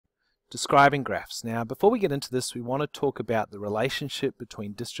describing graphs. Now, before we get into this, we want to talk about the relationship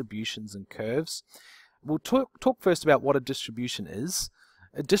between distributions and curves. We'll talk first about what a distribution is.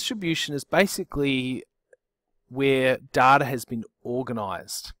 A distribution is basically where data has been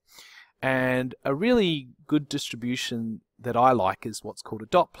organized. And a really good distribution that I like is what's called a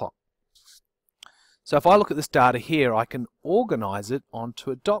dot plot. So if I look at this data here, I can organize it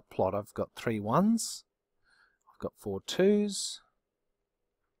onto a dot plot. I've got 3 1s, I've got 4 2s,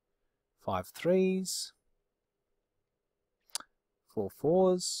 5 3s, 4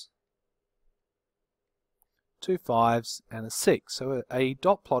 4s, 2 5s, and a 6. So a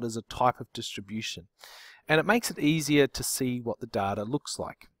dot plot is a type of distribution, and it makes it easier to see what the data looks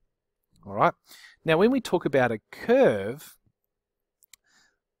like. Alright, now when we talk about a curve,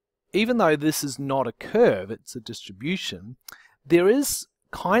 even though this is not a curve, it's a distribution, there is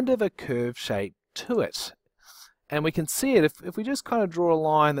kind of a curve shape to it. And we can see it if we just kind of draw a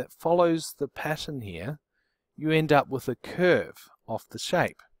line that follows the pattern here, you end up with a curve off the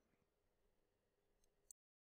shape.